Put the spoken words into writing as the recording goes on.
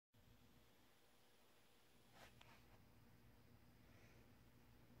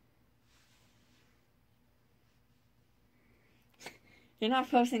You're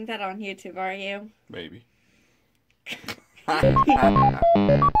not posting that on YouTube, are you? Maybe.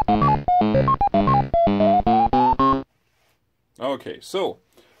 Okay, so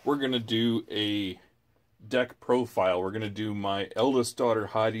we're going to do a deck profile. We're going to do my eldest daughter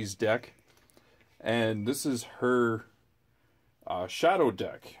Heidi's deck. And this is her shadow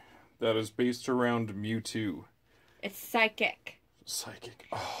deck that is based around Mewtwo. It's psychic. Psychic.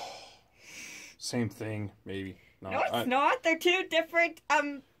 Oh, same thing, maybe. No, it's not. They're two different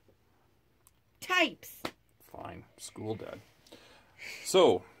types. Fine. School dad.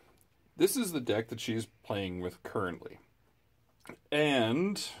 So, this is the deck that she's playing with currently.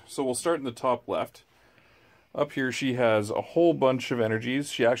 And, so we'll start in the top left. Up here she has a whole bunch of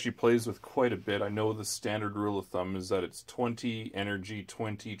energies. She actually plays with quite a bit. I know the standard rule of thumb is that it's 20 energy,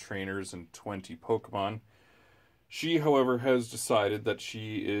 20 trainers, and 20 Pokemon. She, however, has decided that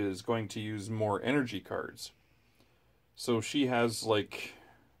she is going to use more energy cards. So she has, like,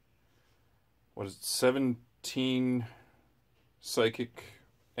 what is it, 17 psychic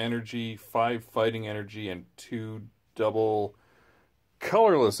energy, 5 fighting energy, and 2 double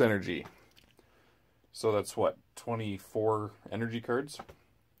colorless energy. So that's what, 24 energy cards?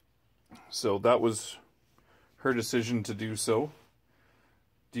 So that was her decision to do so.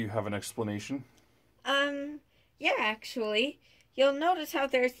 Do you have an explanation? Yeah, actually. You'll notice how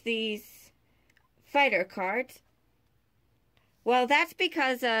there's these fighter cards. Well, that's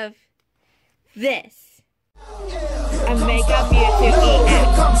because of this. A Mega Mewtwo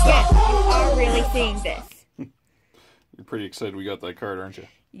EX. Yes, you are really seeing this. You're pretty excited we got that card, aren't you?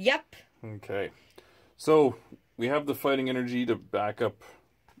 Yep. Okay. So, we have the fighting energy to back up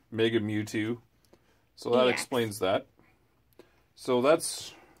Mega Mewtwo. So that explains that. So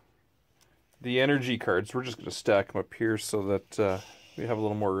that's the energy cards. We're just going to stack them up here so that we have a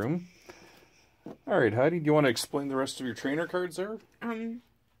little more room. Alright, Heidi, do you want to explain the rest of your trainer cards there? What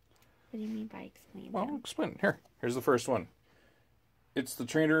do you mean by explain Well, them? explain. Here's the first one. It's the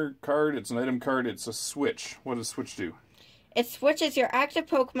trainer card, it's an item card, it's a switch. What does switch do? It switches your active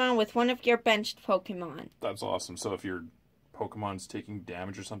Pokemon with one of your benched Pokemon. That's awesome. So if your Pokemon's taking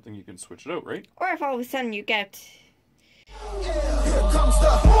damage or something, you can switch it out, right? Or if all of a sudden you get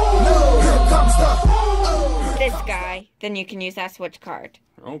this guy, then you can use that switch card.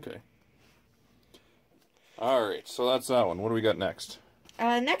 Okay. Alright, so that's that one. What do we got next?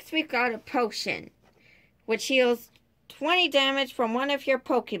 Next we've got a potion, which heals 20 damage from one of your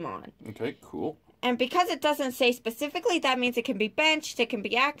Pokemon. Okay, cool. And because it doesn't say specifically, that means it can be benched, it can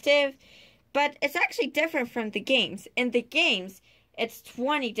be active, but it's actually different from the games. In the games, it's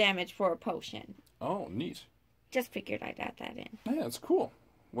 20 damage for a potion. Oh, neat. Just figured I'd add that in. Yeah, that's cool.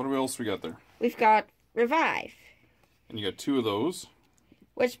 What else we got there? We've got Revive, And you got 2 of those.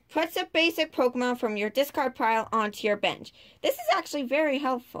 which puts a basic Pokemon from your discard pile onto your bench. This is actually very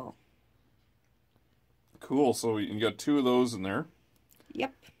helpful. Cool, so you got 2 of those in there.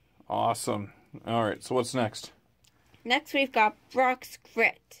 Yep. Awesome. Alright, so what's next? Next we've got Brock's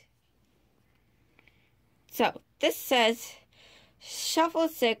Grit. So, this says, shuffle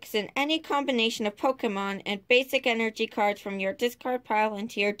 6 in any combination of Pokemon and basic energy cards from your discard pile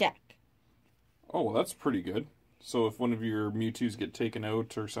into your deck. Oh, well, that's pretty good. So if one of your Mewtwo's get taken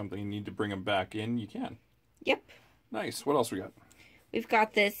out or something, you need to bring them back in, you can. Yep. Nice. What else we got? We've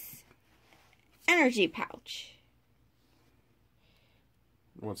got this energy pouch.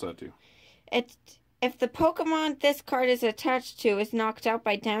 What's that do? If the Pokemon this card is attached to is knocked out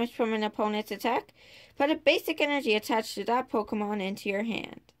by damage from an opponent's attack, put a basic energy attached to that Pokemon into your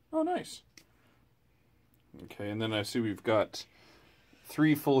hand. Oh, nice. Okay, and then I see we've got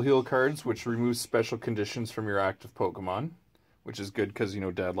 3 full heal cards, which removes special conditions from your active Pokemon, which is good because, you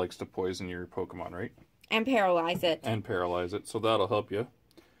know, Dad likes to poison your Pokemon, right? And paralyze it. And paralyze it, so that'll help you.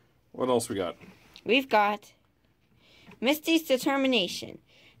 What else we got? We've got Misty's Determination.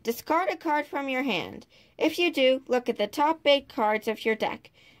 Discard a card from your hand. If you do, look at the top 8 cards of your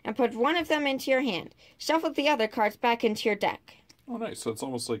deck and put one of them into your hand. Shuffle the other cards back into your deck. Oh, nice. So it's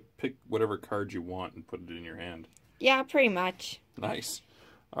almost like pick whatever card you want and put it in your hand. Yeah, pretty much. Nice.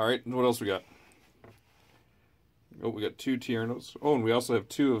 All right, what else we got? Oh, we got 2 Tiernos. Oh, and we also have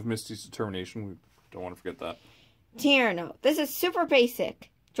 2 of Misty's Determination. We don't want to forget that. Tierno. This is super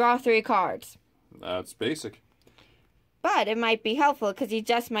basic. Draw 3 cards. That's basic. But it might be helpful because you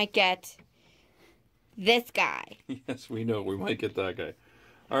just might get this guy. Yes, we know. We might get that guy.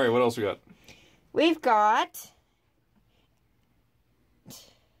 All right, what else we got? We've got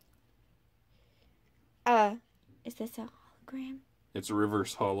is this a hologram? It's a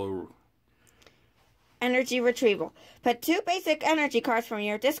reverse hollow. Energy retrieval. Put 2 basic energy cards from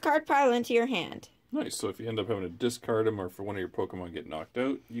your discard pile into your hand. Nice. So if you end up having to discard them or for one of your Pokemon get knocked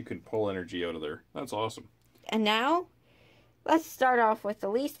out, you can pull energy out of there. That's awesome. And now, let's start off with the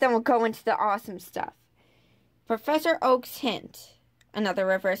least, then we'll go into the awesome stuff. Professor Oak's Hint. Another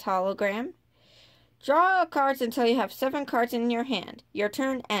reverse hologram. Draw cards until you have 7 cards in your hand. Your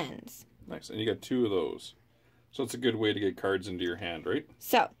turn ends. Nice. And you got 2 of those. So it's a good way to get cards into your hand, right?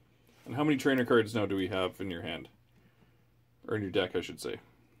 So. And how many trainer cards now do we have in your hand? Or in your deck, I should say.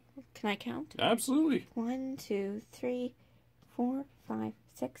 Can I count? Absolutely. 1, 2, 3, 4, 5,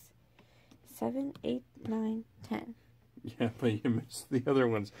 6, 7, 8, 9, 10. Yeah, but you missed the other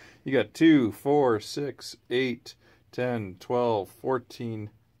ones. You got 2, 4, 6, 8, 10, 12, 14,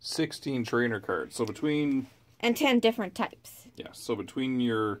 16 trainer cards. So between... And 10 different types. Yeah, so between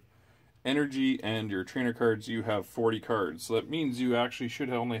your energy and your trainer cards, you have 40 cards. So that means you actually should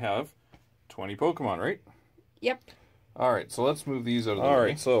only have 20 Pokemon, right? Yep. Alright, so let's move these out of the way.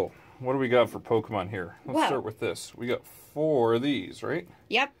 Alright, so what do we got for Pokemon here? Let's start with this. We got 4 of these, right?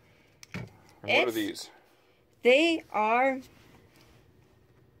 Yep. And what are these? They are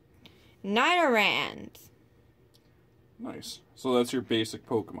Nidorans. Nice. So that's your basic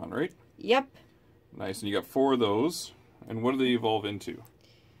Pokemon, right? Yep. Nice, and you got 4 of those. And what do they evolve into?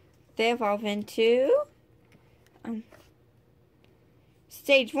 They evolve into...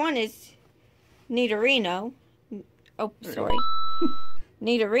 Stage 1 is Nidorino. Oh, sorry.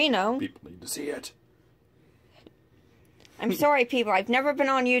 Nidorino. People need to see it. I'm sorry, people. I've never been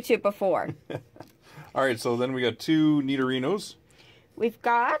on YouTube before. Alright, so then we got 2 Nidorinos. We've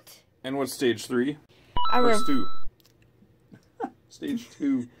got... And what's stage 3? Our... 2. Stage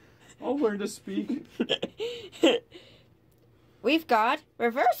 2. I'll learn to speak. We've got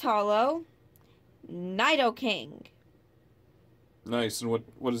Reverse Holo, Nidoking. Nice, and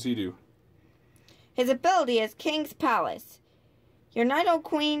what does he do? His ability is King's Palace. Your Nido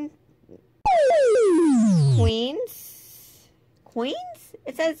Queens?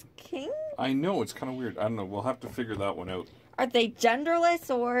 It says king? I know, it's kind of weird. I don't know, we'll have to figure that one out. Are they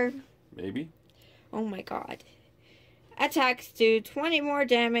genderless or... Maybe. Oh my god. Attacks do 20 more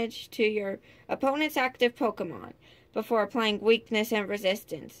damage to your opponent's active Pokemon before applying weakness and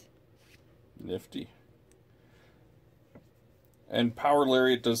resistance. Nifty. And Power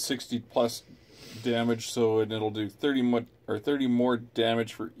Lariat does 60 plus damage, so it'll do 30 more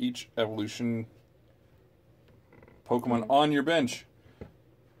damage for each evolution Pokemon on your bench.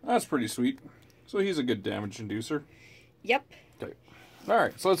 That's pretty sweet. So he's a good damage inducer. Yep. Okay.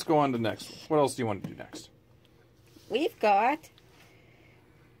 Alright, so let's go on to the next one. What else do you want to do next? We've got...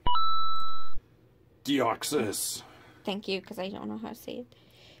 Deoxys. Thank you, because I don't know how to say it.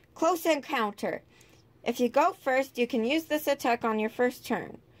 Close Encounter. If you go first, you can use this attack on your first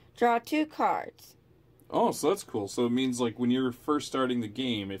turn. Draw 2 cards. Oh, so that's cool. So it means like when you're first starting the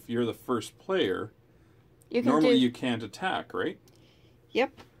game, if you're the first player, normally you can't attack, right?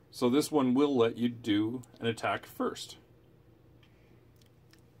 Yep. So this one will let you do an attack first.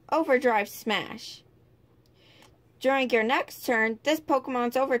 Overdrive Smash. During your next turn, this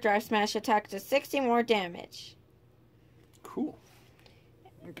Pokemon's Overdrive Smash attack does 60 more damage. Cool.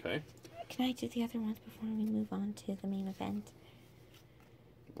 Okay. Can I do the other ones before we move on to the main event?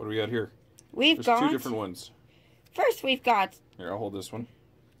 What do we got here? There's 2 different ones. First, we've got... Here, I'll hold this one.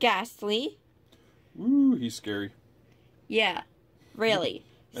 Ghastly. Ooh, he's scary. Yeah. Really.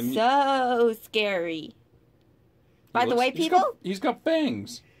 And so scary. By the way, people... He's got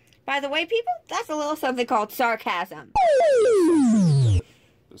bangs. By the way, people, that's a little something called sarcasm.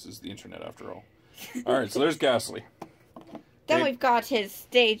 This is the internet, after all. Alright, so there's Ghastly. Then we've got his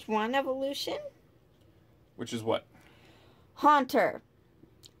Stage 1 evolution. Which is what? Haunter.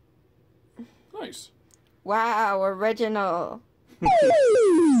 Nice. Wow, original.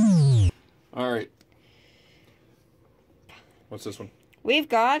 Alright. What's this one? We've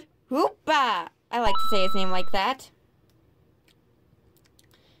got Hoopa. I like to say his name like that.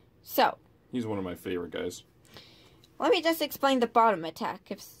 So. He's one of my favorite guys. Let me just explain the bottom attack,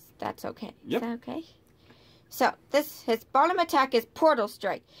 if that's okay. Yep. Is that okay? So, his bottom attack is Portal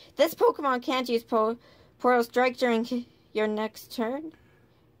Strike. This Pokemon can't use Portal Strike during your next turn.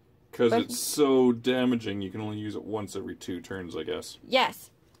 Because it's so damaging, you can only use it once every 2 turns, I guess.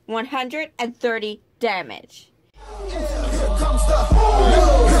 Yes. 130 damage.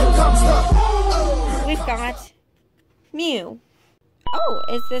 We've got Mew. Oh,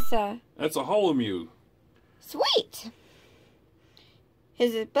 is this a... That's a Holo Mew. Sweet.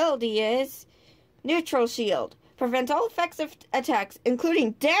 His ability is Neutral Shield. Prevents all effective attacks,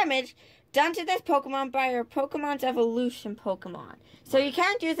 including damage, done to this Pokemon by your Pokemon's evolution Pokemon. So you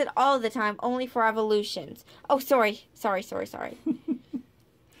can't use it all the time, only for evolutions. Oh, sorry.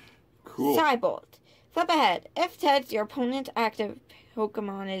 Cool. Cybolt. Flip ahead. If Ted's your opponent's active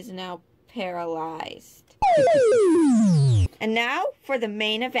Pokemon is now paralyzed. And now for the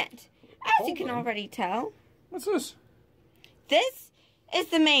main event. As you can already tell. What's this? This is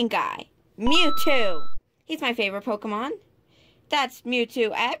the main guy. Mewtwo. He's my favorite Pokemon. That's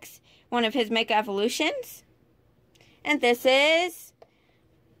Mewtwo X, one of his Mega Evolutions. And this is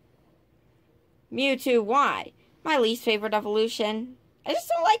Mewtwo Y, my least favorite evolution. I just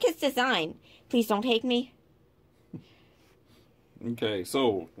don't like his design. Please don't hate me. Okay,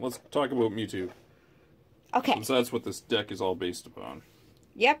 so let's talk about Mewtwo. Okay. Since that's what this deck is all based upon.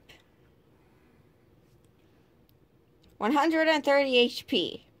 Yep. 130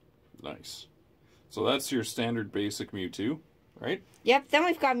 HP. Nice. So that's your standard basic Mewtwo, right? Yep, then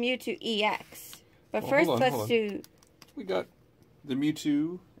we've got Mewtwo EX. But first, let's do... We got the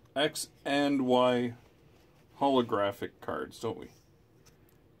Mewtwo X and Y holographic cards, don't we?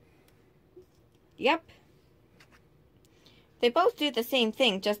 Yep. They both do the same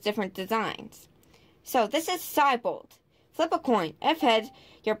thing, just different designs. So, this is Cybolt. Flip a coin. If heads,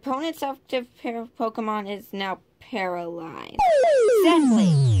 your opponent's active Pokemon is now paralyzed.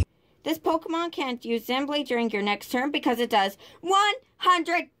 Zenblade. This Pokemon can't use Zenblade during your next turn because it does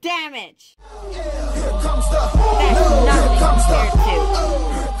 100 damage. That's nothing compared to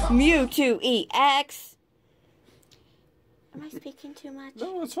Mewtwo EX. Am I speaking too much?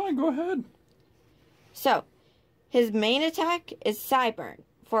 No, it's fine. Go ahead. So, his main attack is Cyburn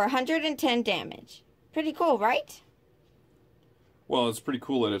for 110 damage. Pretty cool, right? Well, it's pretty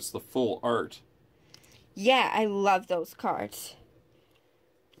cool that it's the full art. Yeah, I love those cards.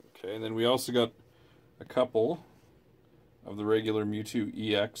 Okay, and then we also got a couple of the regular Mewtwo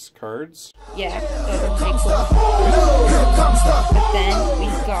EX cards. Yeah, those are pretty cool. But then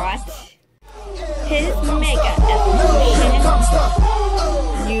we've got his Mega Evolution,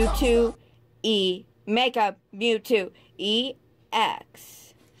 Mega Mewtwo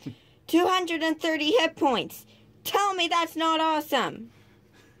EX. 230 hit points. Tell me that's not awesome.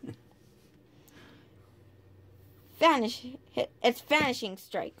 It's Vanishing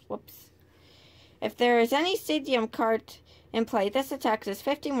Strike. Whoops. If there is any stadium card in play, this attack does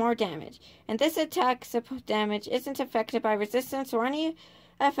 50 more damage. And this attack's damage isn't affected by resistance or any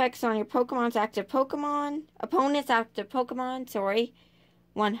effects on your opponent's active Pokemon.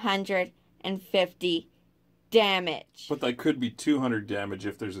 150 damage. But that could be 200 damage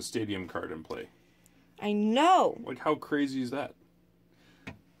if there's a stadium card in play. I know. Like, how crazy is that?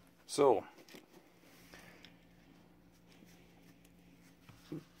 So,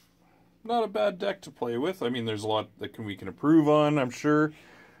 not a bad deck to play with. I mean, there's a lot that we can improve on, I'm sure.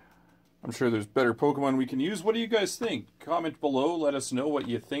 I'm sure there's better Pokemon we can use. What do you guys think? Comment below. Let us know what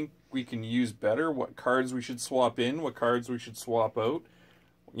you think we can use better. What cards we should swap in. What cards we should swap out.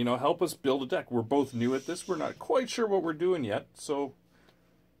 You know, help us build a deck. We're both new at this. We're not quite sure what we're doing yet. So,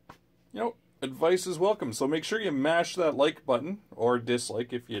 you know, advice is welcome. So make sure you mash that like button. Or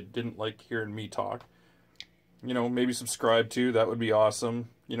dislike if you didn't like hearing me talk. You know, maybe subscribe too. That would be awesome.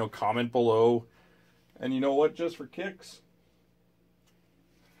 You know, comment below. And you know what? Just for kicks.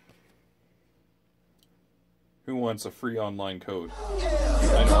 Who wants a free online code?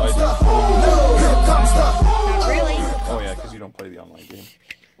 I know I do. Not really. Oh yeah, because you don't play the online game.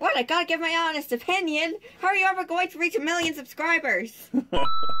 What? I gotta give my honest opinion. How are you ever going to reach 1 million subscribers?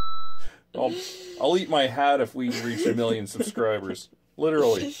 I'll eat my hat if we reach 1 million subscribers.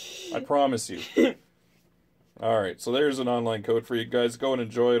 Literally. I promise you. Alright, so there's an online code for you guys. Go and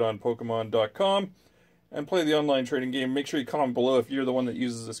enjoy it on Pokemon.com and play the online trading game. Make sure you comment below if you're the one that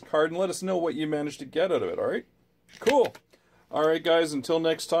uses this card and let us know what you managed to get out of it, alright? Cool. Alright guys, until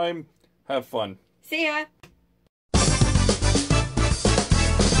next time, have fun. See ya.